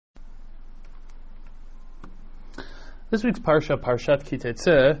This week's Parsha, Parshat Ki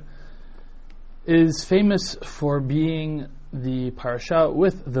Teitzeh, is famous for being the Parsha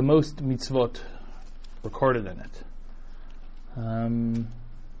with the most mitzvot recorded in it.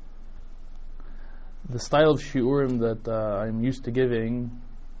 The style of shiurim that I'm used to giving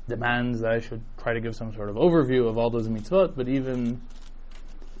demands that I should try to give some sort of overview of all those mitzvot, but even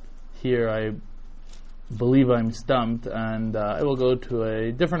here I believe I'm stumped, and I will go to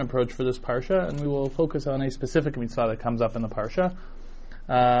a different approach for this parsha, and we will focus on a specific mitzvah that comes up in the parsha.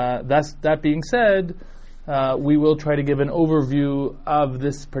 That being said, we will try to give an overview of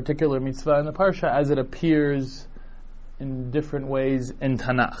this particular mitzvah in the parsha as it appears in different ways in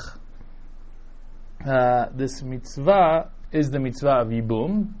Tanakh. This mitzvah is the mitzvah of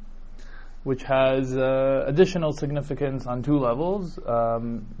Yibum, which has additional significance on two levels.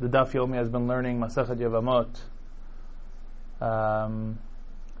 The Daf Yomi has been learning Masechet Yevamot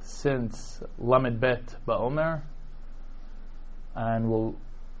since Lamed Bet Ba'omer, and will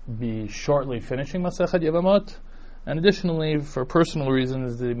be shortly finishing Masechet Yevamot. And additionally, for personal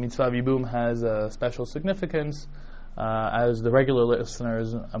reasons, the mitzvah of Yibum has a special significance. As the regular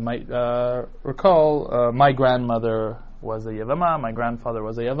listeners might recall, my grandmother was a Yevama, my grandfather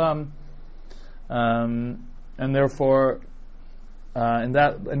was a Yavam. And therefore, in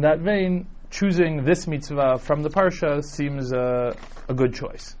that vein, choosing this mitzvah from the parsha seems a good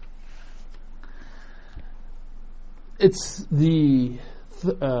choice. It's the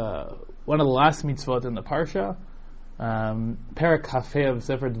one of the last mitzvot in the parsha, Perek Hafei of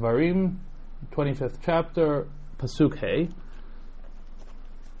Sefer Dvarim, 25th chapter, Pasuk Hey.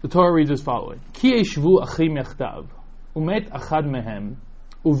 The Torah reads as following: Ki yeshvu achim yachdav, umet achad mehem,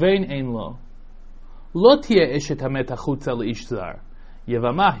 uvein ein lo. לא תהיה אשת המת החוצה לאיש זר,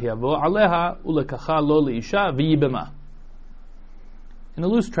 יבמה יבוא עליה ולקחה לו לאישה ויבמה. In a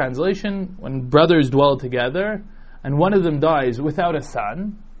loose translation, when brothers dwell together and one of them dies without a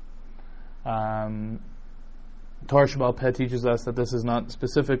son, Torah Sheba'al Peh teaches us that this is not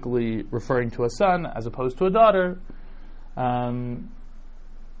specifically referring to a son as opposed to a daughter. The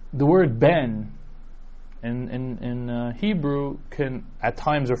word ben in Hebrew can at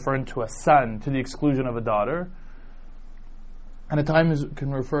times refer to a son to the exclusion of a daughter, and at times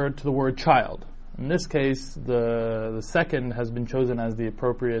can refer to the word child. In this case, the second has been chosen as the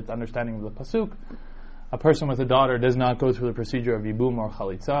appropriate understanding of the pasuk. A person with a daughter does not go through the procedure of yibum or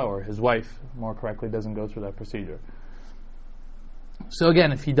chalitza, or his wife, more correctly, doesn't go through that procedure. So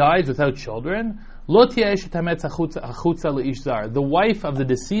again, if he dies without children, lo tieh eshet hamet hachutza leish zar, the wife of the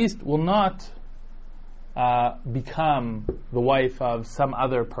deceased will not become the wife of some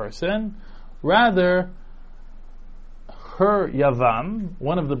other person. Rather, her Yavam,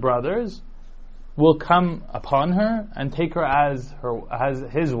 one of the brothers, will come upon her and take her as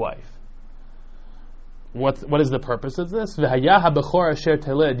his wife. What is the purpose of this? V'haya habechor asher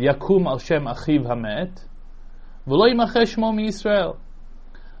teled yakum al shem achiv hamet v'lo yimacheh shmo miYisrael.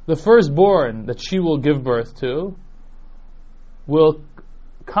 The firstborn that she will give birth to will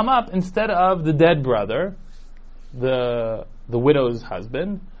come up instead of the dead brother, the widow's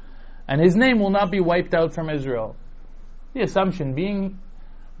husband, and his name will not be wiped out from Israel. The assumption being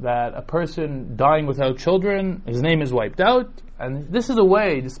that a person dying without children, his name is wiped out, and this is a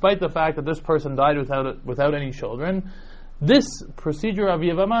way, despite the fact that this person died without any children, this procedure of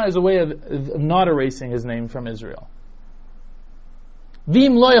Yevama is a way of not erasing his name from Israel.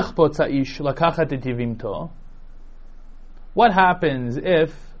 V'im lo yachpot ha'ish lakachat et yivimto. What happens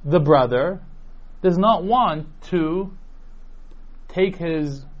if the brother does not want to take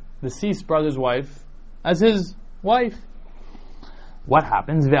his deceased brother's wife as his wife? What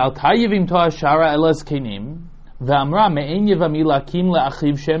happens? Ve'alta yivimto hashara el hazkenim ve'amra me'en yevami lakim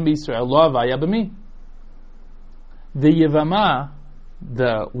le'achiv shem b'Yisrael lo havaya b'mi. The yevama,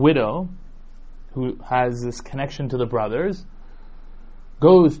 the widow, who has this connection to the brothers,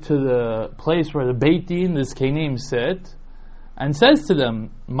 goes to the place where the Beit Din, the Zkenim, sit, and says to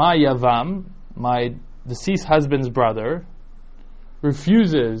them, my Yavam, my deceased husband's brother,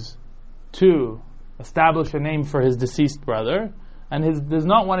 refuses to establish a name for his deceased brother, and does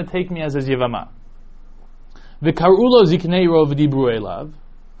not want to take me as his Yavama. V'kar'u lo ziknei rov v'dibru elav,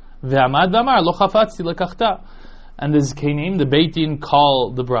 v'amad v'amar lo chafatzti lekachta. And the Zkenim, the Beit Din,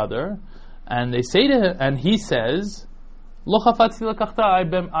 call the brother, and they say to him, and he says, lo chafatzti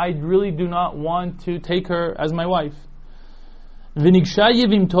lekachta, I really do not want to take her as my wife. V'nigsha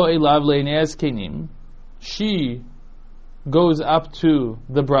yivimto elav le'nei hazkenim. She goes up to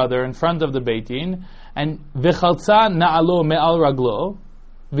the brother in front of the Beit Din, and v'chaltza na'alo me'al raglo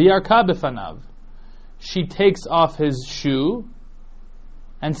v'yarka b'fanav. She takes off his shoe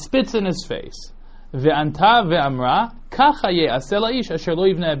and spits in his face. ve'anta ve'amra kacha ye'aseh la'ish asher lo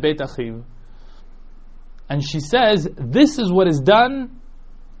yivneh et beit achiv. And she says, this is what is done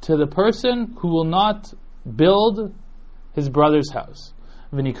to the person who will not build his brother's house.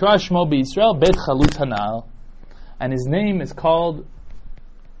 V'nikra shmo b'Yisrael bet chalut hanal, and his name is called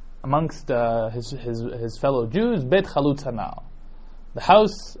amongst his fellow Jews bet chalut hanal, the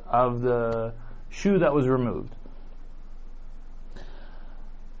house of the shoe that was removed.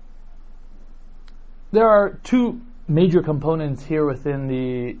 There are two major components here within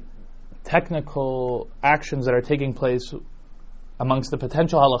the technical actions that are taking place amongst the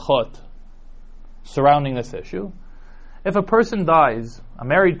potential halachot surrounding this issue. If a person dies, a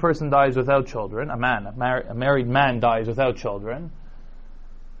married person dies without children, a married man dies without children,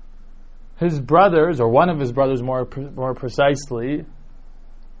 his brothers, or one of his brothers more precisely,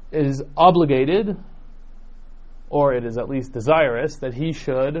 is obligated, or it is at least desirous, that he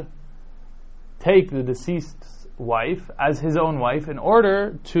should take the deceased's wife as his own wife in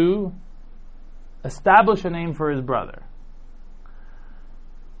order to establish a name for his brother.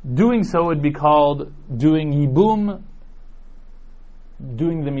 Doing so would be called doing yibum,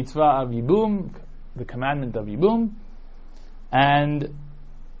 doing the mitzvah of yibum, the commandment of yibum, and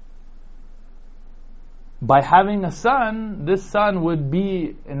by having a son, this son would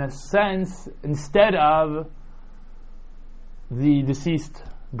be, in a sense, instead of the deceased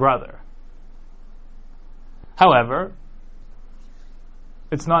brother. However,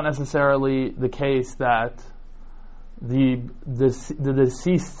 it's not necessarily the case that the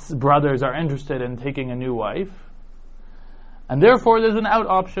deceased's brothers are interested in taking a new wife, and therefore there's an out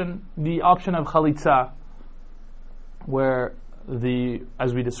option, the option of chalitza, where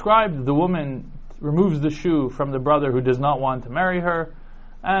as we described, the woman removes the shoe from the brother who does not want to marry her,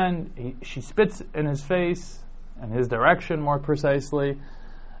 and she spits in his face, in his direction more precisely,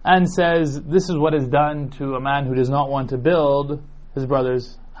 and says, this is what is done to a man who does not want to build his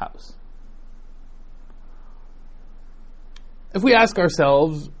brother's house. If we ask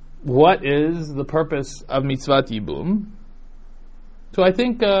ourselves, what is the purpose of mitzvat yibum? So I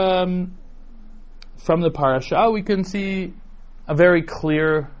think from the parasha we can see a very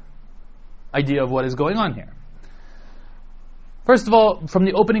clear idea of what is going on here. First of all, from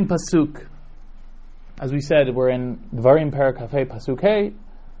the opening pasuk, as we said, we're in Dvarim Perek Kafei Pasuk Hey,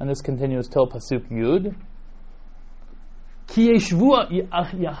 and this continues till Pasuk Yud. Ki yeshvu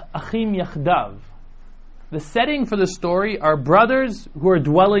achim yachdav. The setting for the story are brothers who are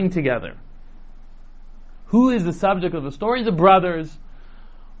dwelling together. Who is the subject of the story? The brothers.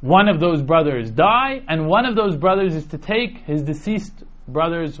 One of those brothers die, and one of those brothers is to take his deceased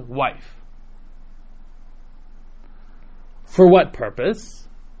brother's wife. For what purpose?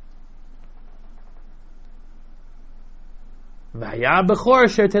 V'haya bechor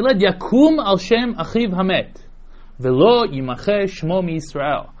asher teled yakum al shem achiv hamet v'lo yimache shmo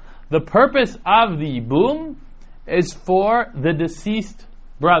miYisrael. The purpose of the yibum is for the deceased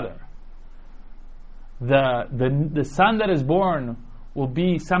brother. The son that is born will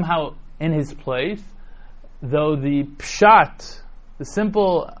be somehow in his place, though the pshat, the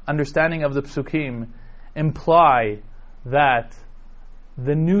simple understanding of the psukim, imply that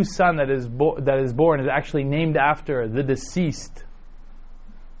the new son that is born is actually named after the deceased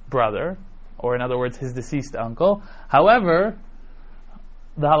brother, or in other words, his deceased uncle. However,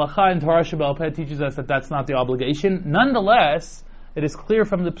 the halakha in Torah Sheba'al Peh teaches us that that's not the obligation. Nonetheless, it is clear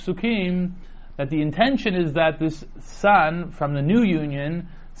from the psukim that the intention is that this son from the new union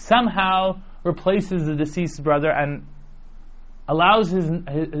somehow replaces the deceased brother and allows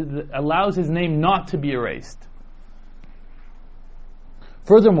his name not to be erased.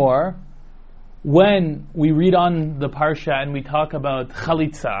 Furthermore, when we read on the parsha and we talk about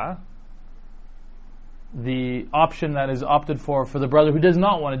chalitza, the option that is opted for the brother who does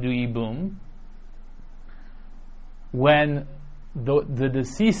not want to do yibum, when the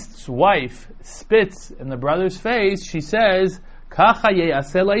deceased's wife spits in the brother's face, she says, "Kacha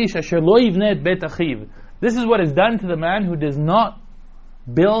ye'aseh la'ish asher lo yivneh et bet achiv." This is what is done to the man who does not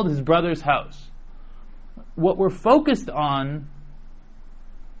build his brother's house. What we're focused on,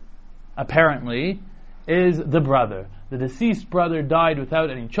 apparently, is the brother. The deceased brother died without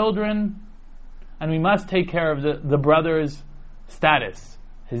any children, and we must take care of the brother's status.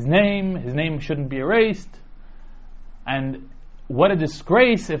 His name shouldn't be erased, and what a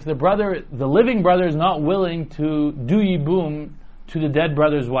disgrace if the living brother is not willing to do yibum to the dead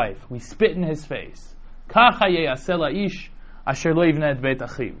brother's wife. We spit in his face. Kacha ye'aseh la'ish asher lo yivneh et beit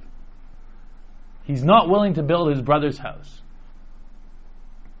achiv. He's not willing to build his brother's house.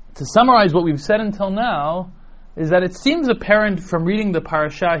 To summarize what we've said until now, is that it seems apparent from reading the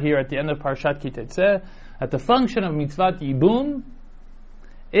parasha here at the end of Parashat Ki Teitzei that the function of mitzvat yibum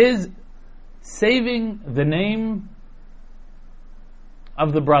is saving the name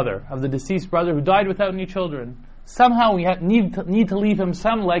of the brother, of the deceased brother who died without any children. Somehow we need to leave him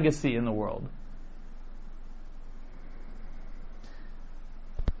some legacy in the world.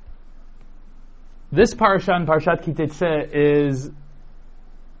 This parasha in Parashat Ki Teitzei is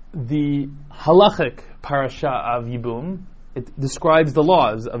the halachic parasha of Yibum. It describes the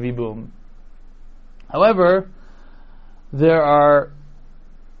laws of Yibum. However, there are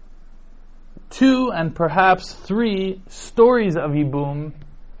 2 and perhaps 3 stories of Yibum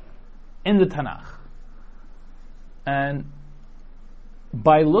in the Tanakh. And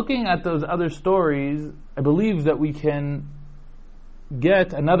by looking at those other stories, I believe that we can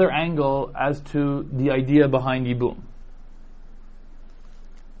get another angle as to the idea behind Yibum.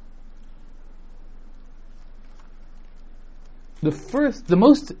 I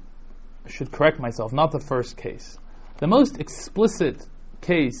should correct myself, not the first case. The most explicit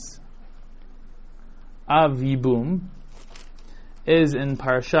case of Yibum is in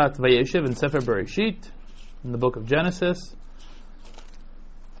Parashat Vayeshev in Sefer Bereshit, in the book of Genesis,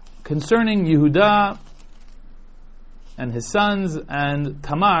 concerning Yehuda and his sons and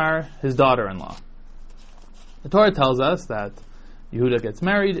Tamar, his daughter-in-law. The Torah tells us that Yehuda gets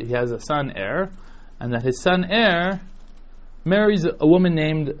married, he has a son, Er, and that his son, Er, marries a woman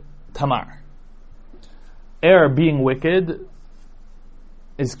named Tamar. Er, being wicked,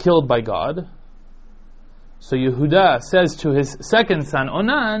 is killed by God. So Yehuda says to his second son,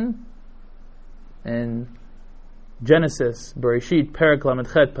 Onan, in Genesis, Bereshit, Perek Lamed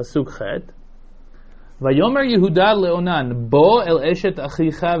Chet, Pasuk Chet, Vayomer Yehuda leOnan, Bo el eshet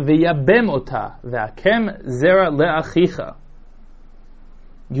achicha veyabem ota, ve'akem zera le'achicha.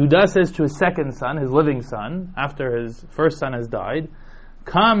 Yehuda says to his second son, his living son, after his first son has died,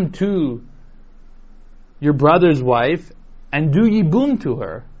 come to your brother's wife and do yibum to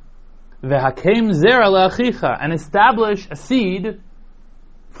her. Ve'hakem zera le'achicha, and establish a seed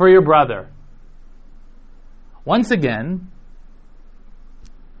for your brother. Once again,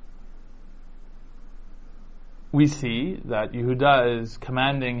 we see that Yehuda is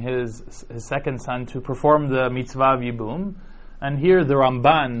commanding his second son to perform the mitzvah of Yibum, and here the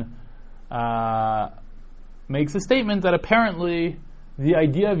Ramban makes a statement that apparently the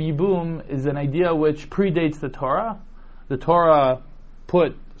idea of Yibum is an idea which predates the Torah. The Torah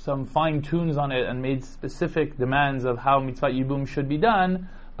put some fine tunes on it and made specific demands of how mitzvah Yibum should be done,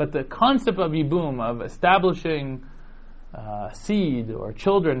 but the concept of Yibum, of establishing seed or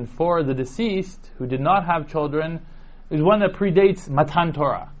children for the deceased who did not have children, is one that predates Matan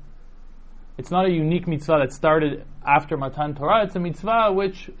Torah. It's not a unique mitzvah that started after Matan Torah. It's a mitzvah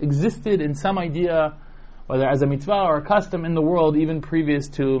which existed in some idea, whether as a mitzvah or a custom in the world, even previous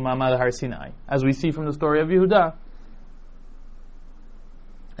to Ma'amad Har Sinai, as we see from the story of Yehuda.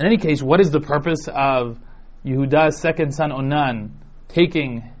 In any case, what is the purpose of Yehuda's second son Onan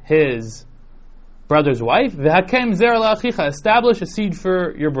taking his brother's wife? V'hakem zera la'achicha, establish a seed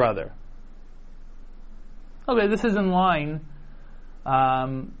for your brother. Okay, this is in line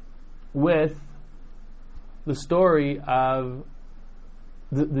with the story of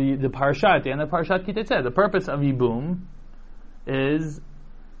the parasha at the end of Parashat Ki Teitzei. The purpose of Yibum is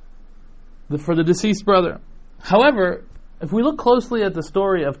for the deceased brother. However, if we look closely at the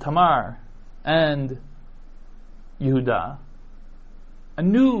story of Tamar and Yehuda, a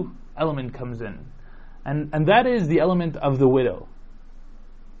new element comes in, and that is the element of the widow.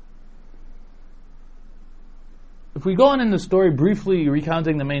 If we go on in the story, briefly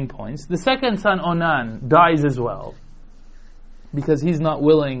recounting the main points, the second son, Onan, dies as well, because he's not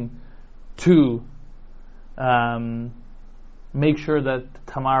willing to make sure that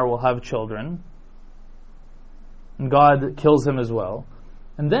Tamar will have children, and God kills him as well.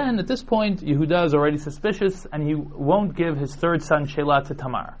 And then, at this point, Yehuda is already suspicious, and he won't give his third son, Shelah, to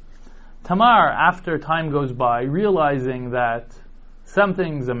Tamar. Tamar, after time goes by, realizing that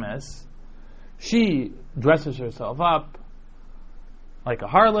something's amiss, she dresses herself up like a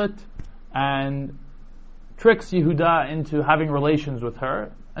harlot and tricks Yehuda into having relations with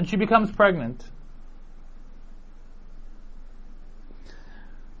her, and she becomes pregnant.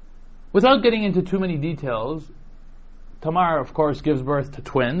 Without getting into too many details, Tamar, of course, gives birth to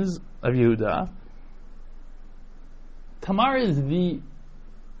twins of Yehuda. Tamar is the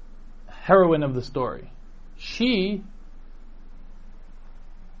heroine of the story. She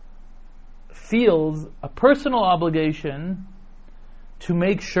feels a personal obligation to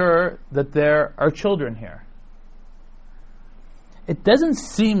make sure that there are children here. It doesn't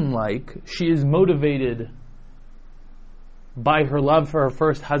seem like she is motivated by her love for her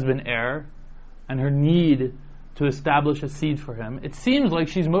first husband, Er, and her need to establish a seed for him. It seems like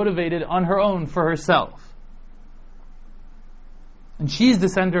she's motivated on her own for herself. And she's the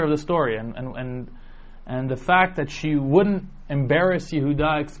center of the story, and the fact that she wouldn't embarrass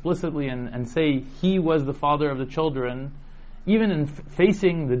Yehuda explicitly and say he was the father of the children, even in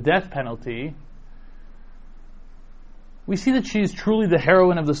facing the death penalty, we see that she's truly the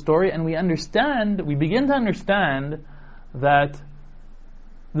heroine of the story, and we begin to understand that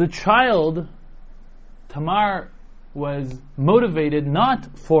the child, Tamar, was motivated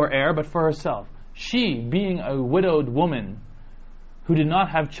not for Er, but for herself. She, being a widowed woman who did not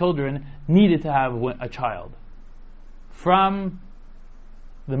have children, needed to have a child from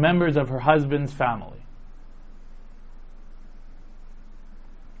the members of her husband's family.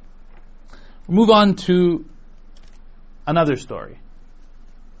 Move on to another story.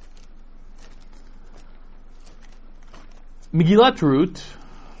 Megillat Ruth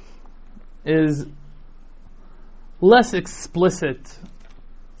is less explicit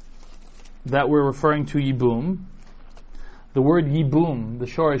that we're referring to Yibum. The word Yibum, the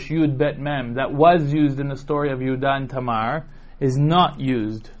Shorish Yud Bet Mem, that was used in the story of Yehuda and Tamar, is not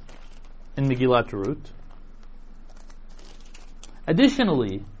used in Megillat Ruth.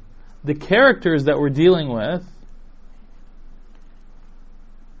 Additionally, the characters that we're dealing with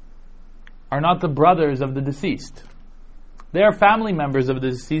are not the brothers of the deceased. They are family members of the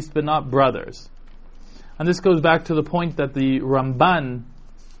deceased, but not brothers. And this goes back to the point that the Ramban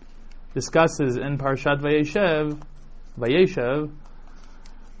discusses in Parshat Vayeshev,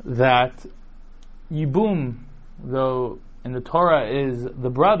 that Yibum, though in the Torah is the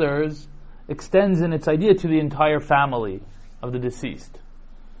brothers, extends in its idea to the entire family of the deceased.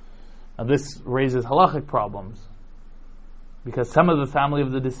 Now this raises halachic problems, because some of the family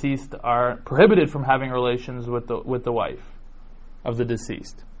of the deceased are prohibited from having relations with the wife of the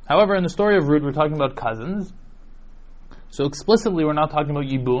deceased. However, in the story of Ruth, we're talking about cousins. So explicitly, we're not talking about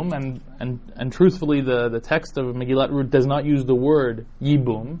Yibum, and truthfully, the text of Megillat Ruth does not use the word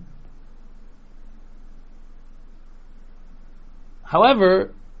Yibum.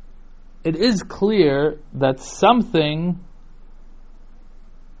 However, it is clear that something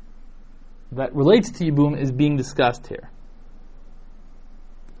that relates to Yibum is being discussed here.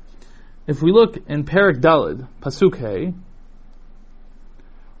 If we look in Perek Daled, Pasuk Hey,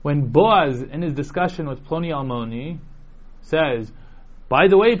 when Boaz, in his discussion with Ploni Almoni, says, by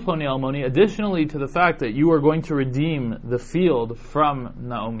the way, Ploni Almoni, additionally to the fact that you are going to redeem the field from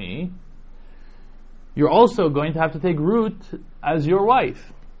Naomi, you're also going to have to take Ruth as your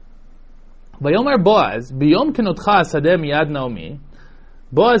wife. Vayomer Boaz, Biyom kenotcha asadeh miyad Naomi,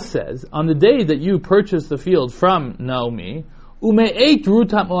 Boaz says, on the day that you purchase the field from Naomi, ume'eit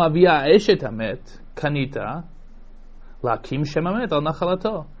Ruth ha'moaviyah eshet hamet kanita, lakim shem hamet al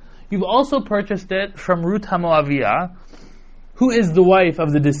nachalato. You've also purchased it from Ruth ha'moaviyah, who is the wife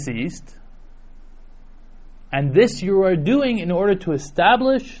of the deceased, and this you are doing in order to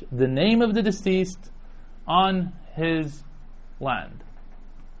establish the name of the deceased on his land.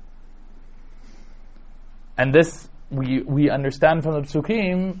 And this, we understand from the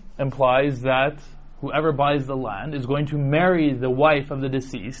Psukim, implies that whoever buys the land is going to marry the wife of the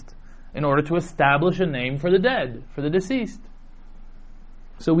deceased in order to establish a name for the dead, for the deceased.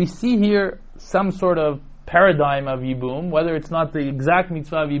 So we see here some sort of paradigm of Yibum, whether it's not the exact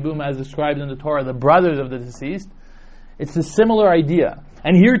mitzvah of Yibum as described in the Torah, the brothers of the deceased, it's a similar idea.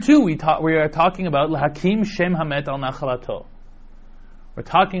 And here too we are talking about L'hakim Shem Hamet al Nachalato. We're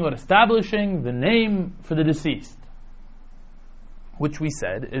talking about establishing the name for the deceased, which we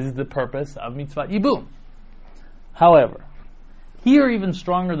said is the purpose of mitzvah Yibum. However, here even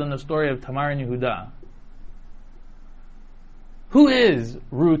stronger than the story of Tamar and Yehuda, who is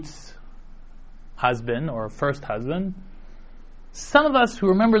Ruth's husband or first husband? Some of us who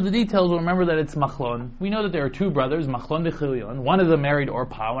remember the details will remember that it's Machlon. We know that there are two brothers, Machlon and Chilion. One of them married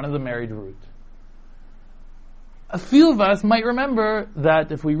Orpah, one of them married Ruth. A few of us might remember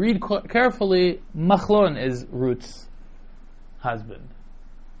that if we read carefully, Machlon is Ruth's husband,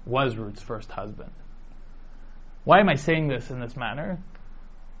 was Ruth's first husband. Why am I saying this in this manner?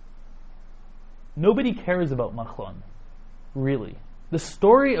 Nobody cares about Machlon, really. The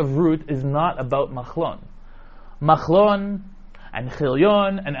story of Ruth is not about Machlon. Machlon and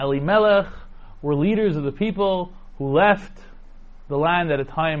Chilion and Elimelech were leaders of the people who left the land at a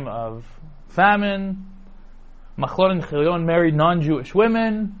time of famine. Machlon and Chilion married non-Jewish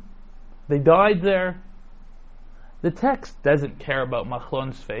women. They died there. The text doesn't care about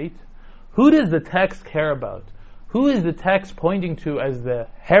Machlon's fate. Who does the text care about? Who is the text pointing to as the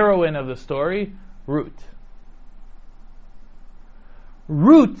heroine of the story? Ruth.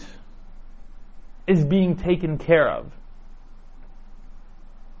 root is being taken care of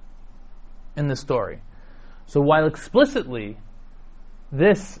in the story. So while explicitly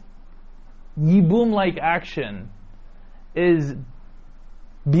this Yibum-like action is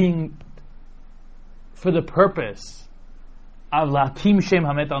being for the purpose of Lakim Shem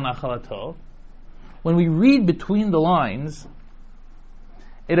Hamet al Nachalato, when we read between the lines,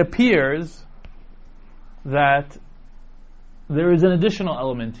 it appears that there is an additional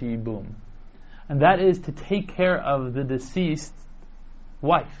element to Yibum, and that is to take care of the deceased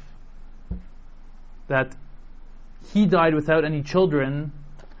wife. That he died without any children,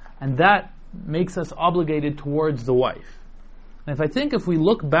 and that makes us obligated towards the wife. And if we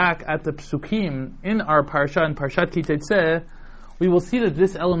look back at the psukim in our parsha, in Parshat Ki Teitzeh, we will see that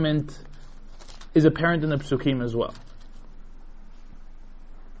this element is apparent in the psukim as well.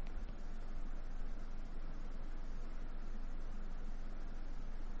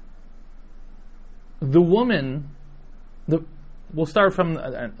 The woman, we'll start from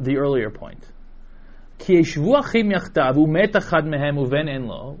the earlier point.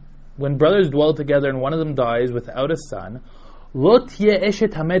 When brothers dwell together and one of them dies without a son, the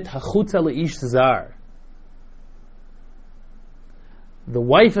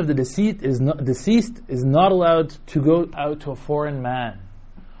wife of the deceased is not allowed to go out to a foreign man.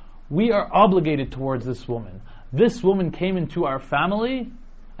 We are obligated towards this woman. This woman came into our family,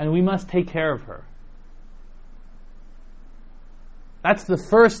 and we must take care of her. That's the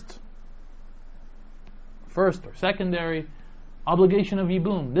first or secondary obligation of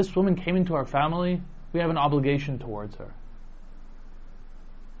Yibum. This woman came into our family, we have an obligation towards her.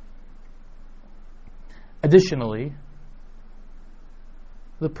 Additionally,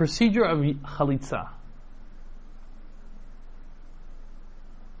 the procedure of Chalitza.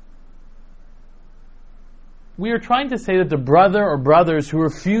 We are trying to say that the brother or brothers who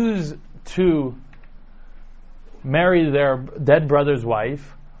refuse to marry their dead brother's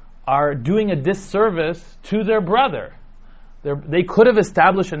wife are doing a disservice to their brother. They could have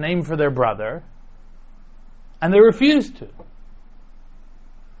established a name for their brother, and they refused to.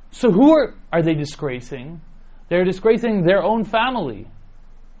 So who are they disgracing? They're disgracing their own family.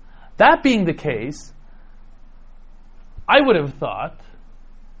 That being the case, I would have thought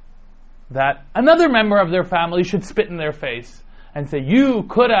that another member of their family should spit in their face and say, you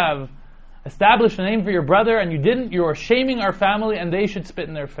could have established a name for your brother and you didn't, you're shaming our family, and they should spit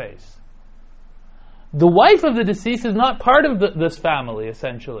in their face. The wife of the deceased is not part of this family,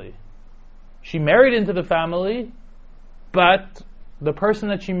 essentially. She married into the family, but the person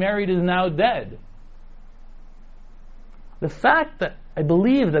that she married is now dead. I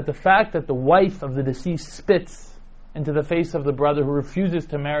believe that the fact that the wife of the deceased spits into the face of the brother who refuses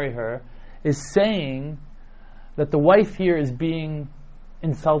to marry her is saying that the wife here is being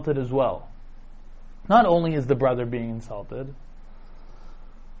insulted as well. Not only is the brother being insulted,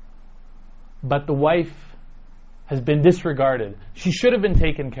 but the wife has been disregarded. She should have been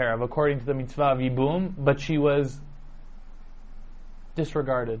taken care of according to the mitzvah of Yibum, but she was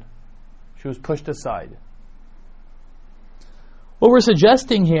disregarded. She was pushed aside. What we're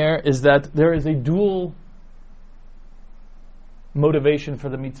suggesting here is that there is a dual motivation for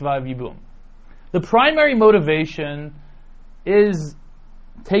the mitzvah of Yibum. The primary motivation is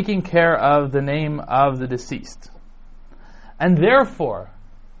taking care of the name of the deceased. And therefore,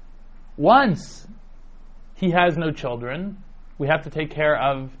 once he has no children, we have to take care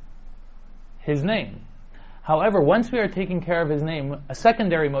of his name. However, once we are taking care of his name, a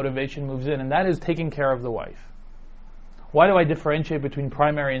secondary motivation moves in, and that is taking care of the wife. Why do I differentiate between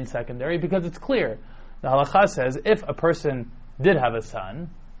primary and secondary? Because it's clear. The halakha says if a person did have a son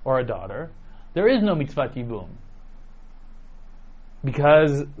or a daughter, there is no mitzvah yibum.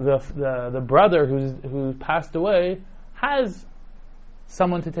 Because the brother who passed away has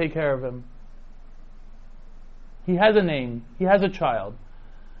someone to take care of him. He has a name. He has a child.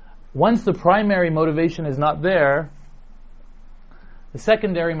 Once the primary motivation is not there, the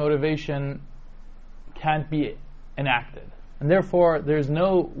secondary motivation can't be enacted. And therefore, there's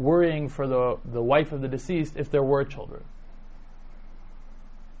no worrying for the wife of the deceased if there were children.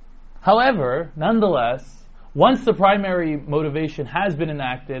 However, nonetheless, once the primary motivation has been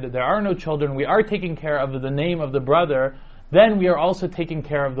enacted, there are no children, we are taking care of the name of the brother, then we are also taking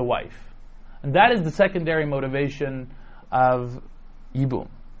care of the wife. And that is the secondary motivation of Yibum.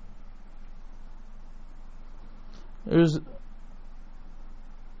 There's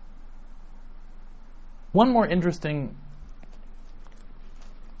one more interesting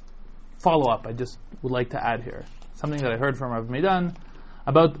follow-up I just would like to add here. Something that I heard from Rav Meidan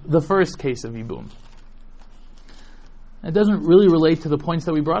about the first case of Yibum. It doesn't really relate to the points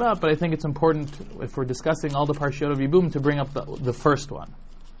that we brought up, but I think it's important, if we're discussing all the Parshiot of Yibum, to bring up the first one.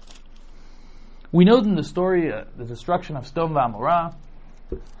 We know in the story, the destruction of Sodom and Gomorrah,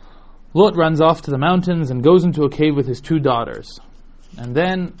 Lot runs off to the mountains and goes into a cave with his two daughters. And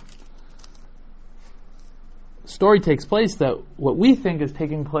then story takes place that what we think is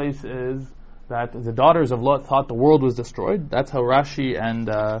taking place is that the daughters of Lot thought the world was destroyed. That's how Rashi and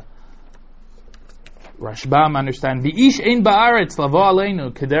Rashbam understand. V'ish ein ba'aretz lavo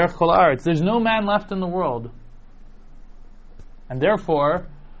aleinu kederech kol haaretz. There's no man left in the world, and therefore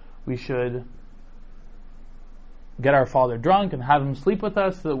we should get our father drunk and have him sleep with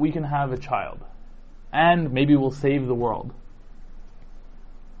us so that we can have a child, and maybe we'll save the world.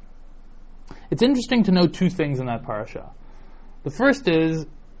 It's interesting to note two things in that parasha. The first is,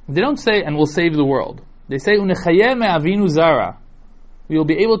 they don't say, and we'll save the world. They say, Unechayeh me'avinu zara. We will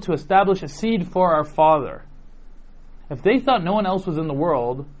be able to establish a seed for our father. If they thought no one else was in the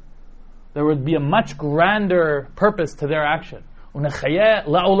world, there would be a much grander purpose to their action. Unechayeh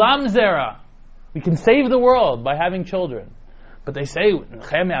la'olam zera. We can save the world by having children. But they say,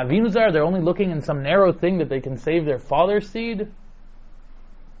 Unechayeh me'avinu zara, they're only looking in some narrow thing that they can save their father's seed.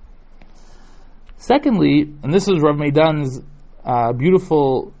 Secondly, and this is Rav Meidan's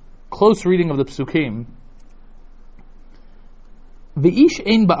beautiful, close reading of the Psukim, V'ish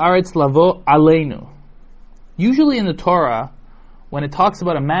ein ba'aretz lavo aleinu. Usually in the Torah, when it talks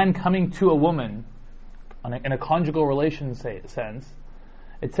about a man coming to a woman in a conjugal relation sense,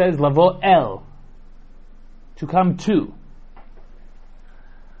 it says lavo el, to come to.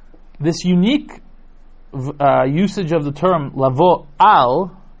 This unique usage of the term lavo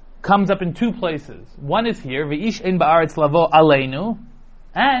al comes up in two places. One is here, V'ish ein ba'aretz lavo aleinu,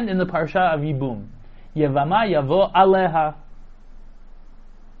 and in the parsha of Yibum, Yevama yavo aleha.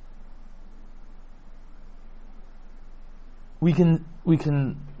 We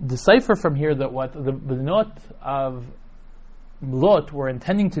can decipher from here that what the Benot of Lot were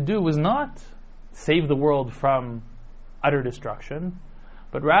intending to do was not save the world from utter destruction,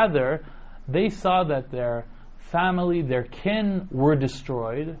 but rather they saw that their family, their kin were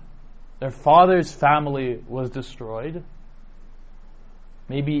destroyed, their father's family was destroyed,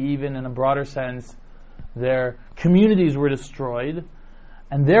 maybe even in a broader sense, their communities were destroyed,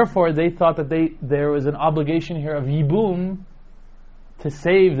 and therefore they thought that there was an obligation here of Yibum to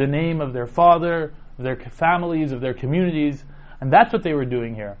save the name of their father, of their families, of their communities, and that's what they were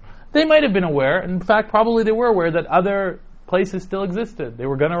doing here. They might have been aware, in fact probably they were aware, that other places still existed. They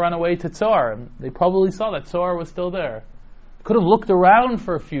were going to run away to Tzor, and they probably saw that Tzor was still there. Could have looked around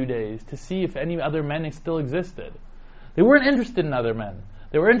for a few days to see if any other men still existed. They weren't interested in other men.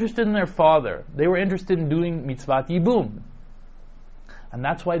 They were interested in their father. They were interested in doing mitzvat Yibum. And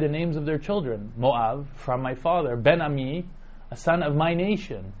that's why the names of their children, Moav, from my father, Ben Ami, a son of my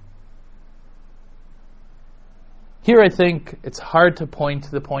nation. Here I think it's hard to point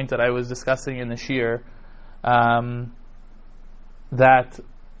to the point that I was discussing in the Shir, that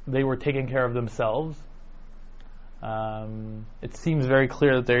they were taking care of themselves. It seems very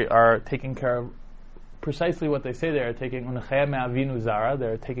clear that they are taking care of precisely what they say. They are taking Unechayeh me'avinu zara. They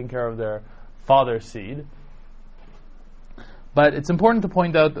are taking care of their father's seed. But it's important to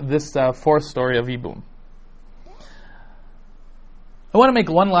point out this fourth story of Yibum. I want to make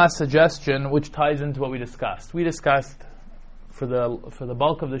one last suggestion which ties into what we discussed. We discussed for the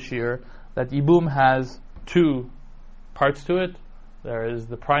bulk of the Shir that Yibum has two parts to it. There is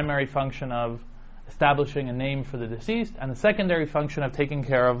the primary function of establishing a name for the deceased, and the secondary function of taking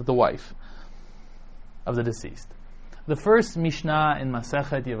care of the wife of the deceased. The first Mishnah in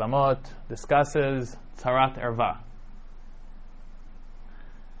Masechet Yevamot discusses Tzarat Erva.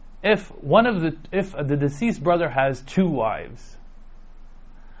 If the deceased brother has two wives,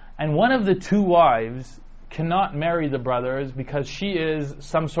 and one of the two wives cannot marry the brothers because she is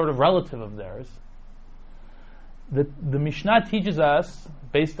some sort of relative of theirs, the Mishnah teaches us,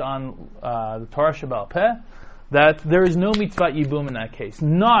 based on the Torah Sheba'al Peh, that there is no mitzvah Yibum in that case.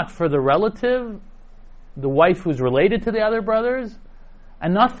 Not for the relative, the wife who's related to the other brothers,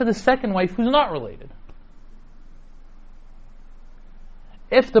 and not for the second wife who's not related.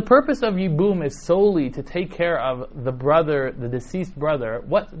 If the purpose of Yibum is solely to take care of the brother, the deceased brother,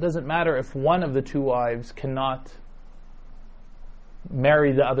 what does it matter if one of the two wives cannot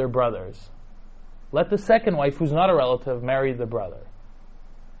marry the other brothers? Let the second wife, who's not a relative, marry the brother.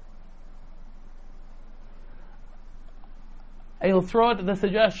 I'll throw out the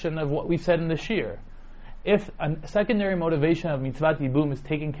suggestion of what we've said in the Shir. If a secondary motivation of mitzvat Yibum is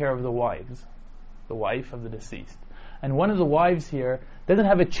taking care of the wife of the deceased, and one of the wives here doesn't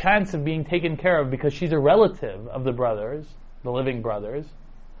have a chance of being taken care of because she's a relative of the brothers, the living brothers.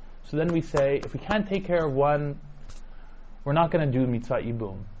 So then we say, if we can't take care of one, we're not going to do mitzvah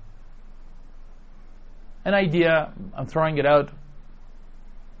ibum. An idea, I'm throwing it out,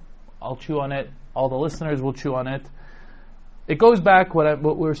 I'll chew on it, all the listeners will chew on it. It goes back, what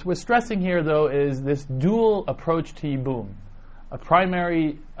we're stressing here though is this dual approach to ibum. A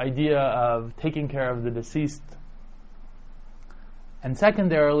primary idea of taking care of the deceased, and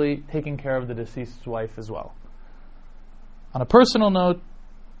secondarily, taking care of the deceased's wife as well. On a personal note,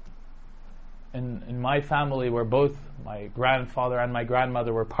 in my family, where both my grandfather and my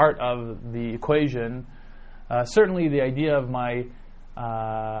grandmother were part of the equation, certainly the idea of my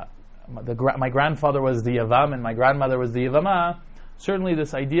grandfather was the Yavam and my grandmother was the Yavama, certainly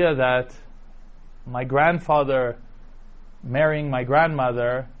this idea that my grandfather marrying my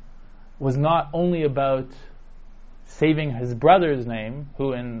grandmother was not only about saving his brother's name,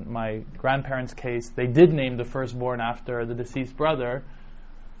 who in my grandparents' case, they did name the firstborn after the deceased brother,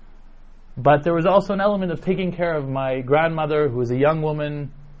 but there was also an element of taking care of my grandmother, who was a young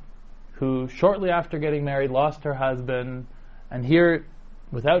woman, who shortly after getting married lost her husband, and here,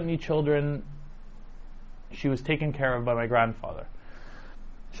 without any children, she was taken care of by my grandfather.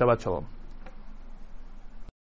 Shabbat Shalom.